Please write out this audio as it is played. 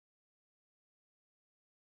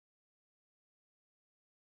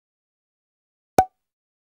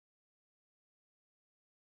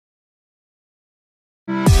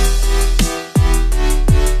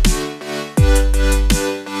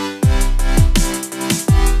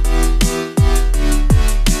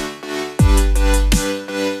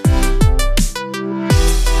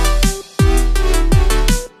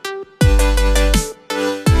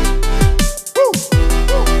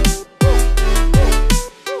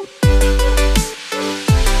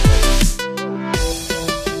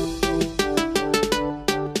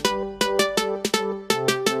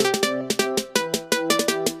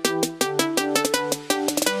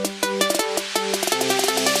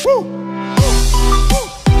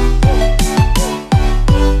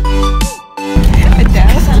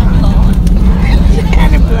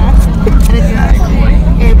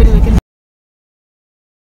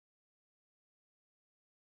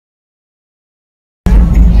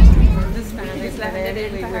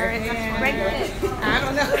landed in Paris. I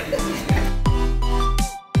don't know.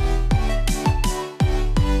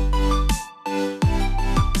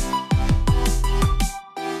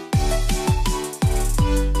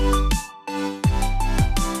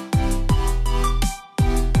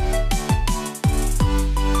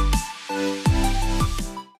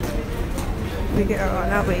 We get on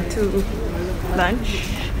our way to lunch,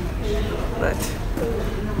 but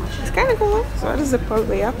it's kind of cool. So I just zipped all the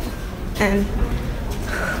way up, and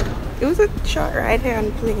it was a short ride here on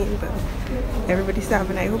the plane, but everybody's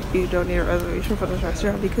stopping. I hope you don't need a reservation for this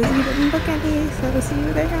restaurant because we didn't book any, so we'll see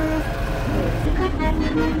you there.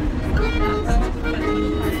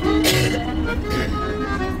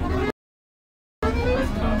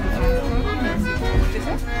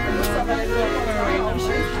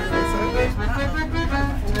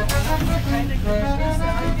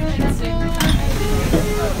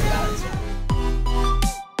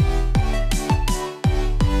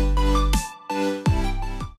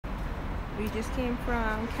 We just came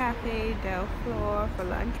from Cafe Del Flor for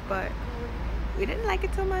lunch, but we didn't like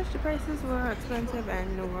it so much. The prices were expensive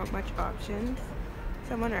and there weren't much options.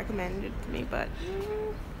 Someone recommended it to me, but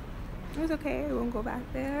it was okay. I won't go back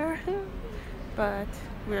there. But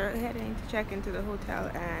we're heading to check into the hotel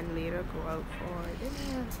and later go out for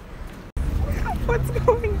dinner. What's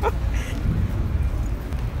going on?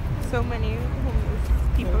 So many homeless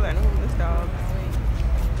people and homeless dogs.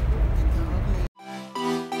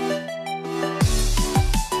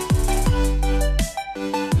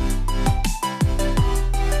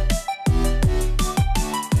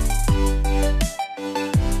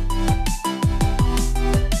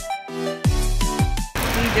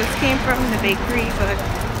 Just came from the bakery, but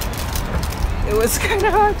it was kind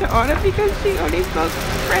of hard to order because she only spoke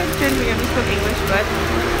French and we only spoke English, but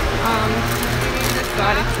just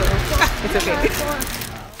got it, so it's okay.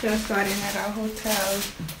 Just got in at our hotel,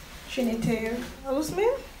 Trinité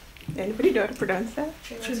Houseman. Anybody know how to pronounce that?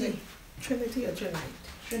 Trinity or Trinite?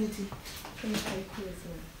 Trinity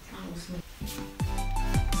Houseman.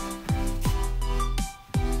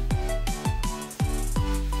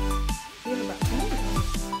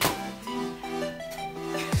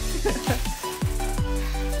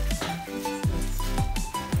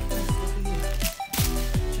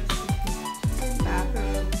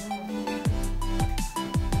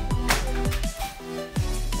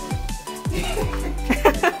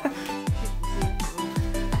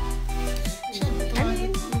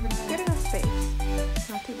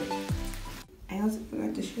 I also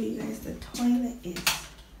forgot to show you guys the toilet is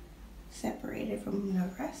separated from the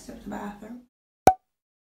rest of the bathroom.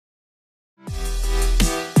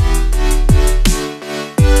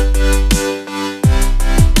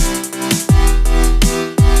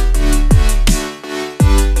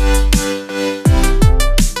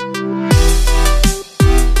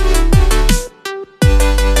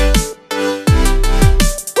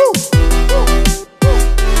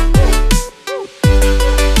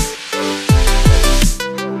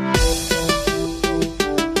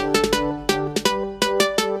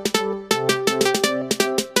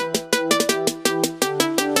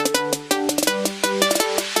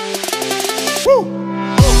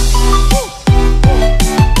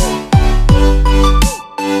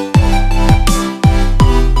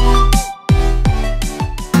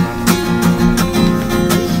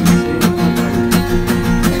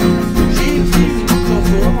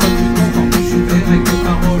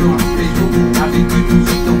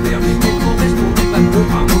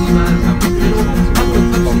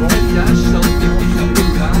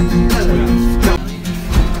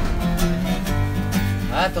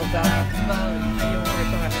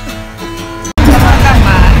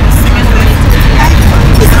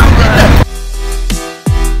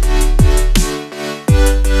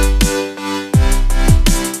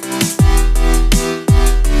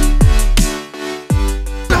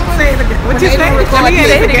 Let me get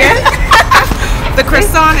it again. The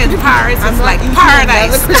croissant in Paris is like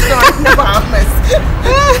paradise. The croissant in Bahamas.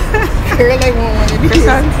 Girl, they want one of these.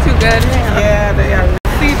 Croissant's too good. Yeah, they are.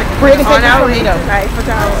 See, on our way to Eiffel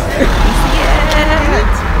Tower.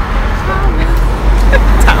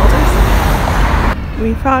 Towers.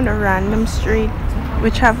 We found a random street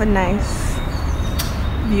which have a nice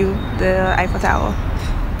view, the Eiffel Tower.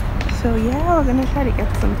 So yeah, we're gonna try to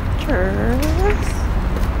get some pictures.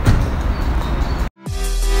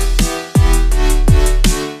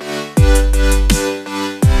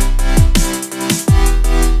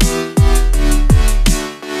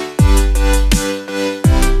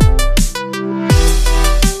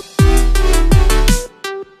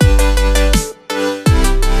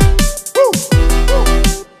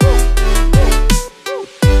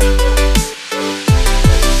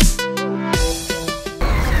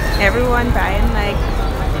 everyone buying like,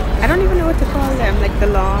 I don't even know what to call them, like the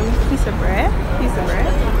long piece of bread.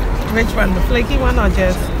 Which one? The flaky one or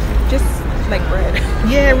just like bread?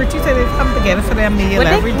 Yeah, Richie said they come together for their meal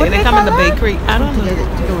every day. What They come in the bakery. I don't know.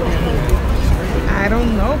 I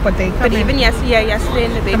don't know, but they come But even yesterday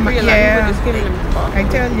in the bakery, a lot of people just giving them the ball. I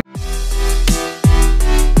tell you.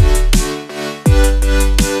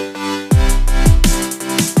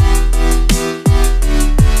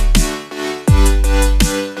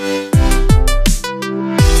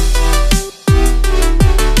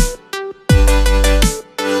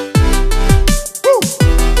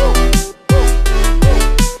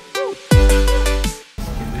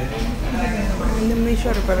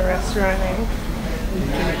 Showed up at a restaurant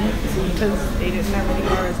because they didn't have any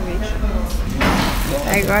more reservations.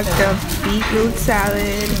 I got the beetroot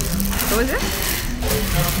salad. What was it?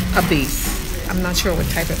 A beef. I'm not sure what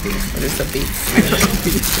type of beef, but it's a beef.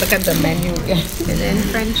 Look at the menu again. And then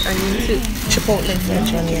French onion soup. Chipotle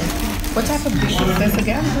French onion. What type of beef is this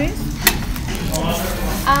again, please?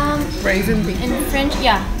 Raisin beef. In French,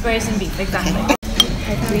 yeah, raisin beef, exactly.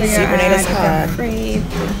 Brennae's hard. Frame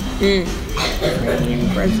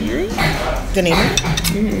brasserie. The name?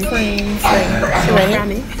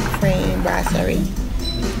 Frame brasserie.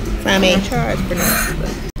 Frame.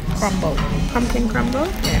 Crumble. Pumpkin crumble.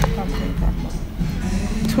 Yeah, pumpkin crumble.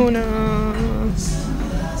 Tuna.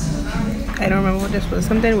 I don't remember what this was.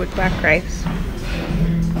 Something with black rice.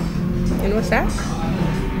 And what's that?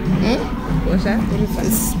 What's that? What is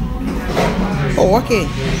this? Pork.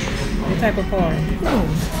 What type of pork?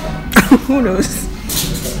 Who knows?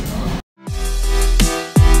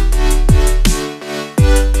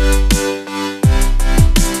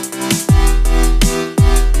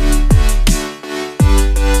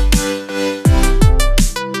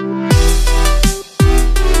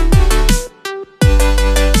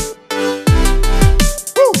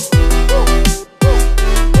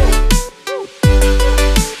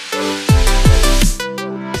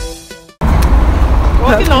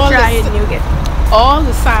 All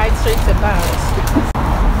the side streets of Paris.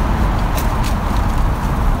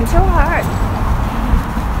 It's so hard.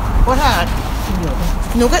 What hard?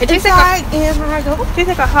 Nougat. It tastes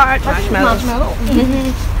like a hard marshmallow.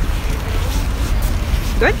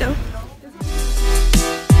 Good though.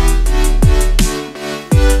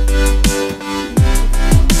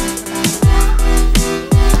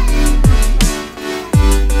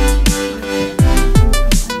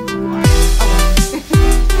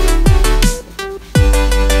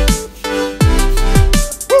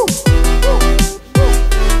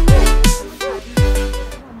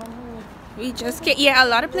 Yeah, a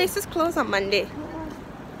lot of places close on Monday,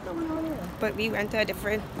 but we went to a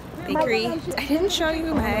different bakery. I didn't show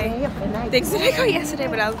you my things that I got yesterday,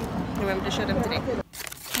 but I'll remember to show them today.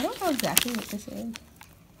 I don't know exactly what this is,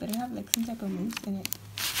 but it have like some type of mousse in it.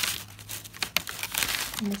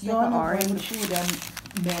 And it's like an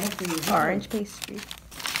orange pastry.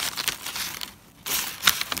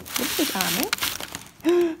 What is this, almond?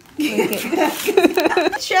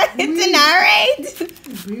 Try it to narrate.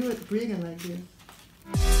 Breathing like this.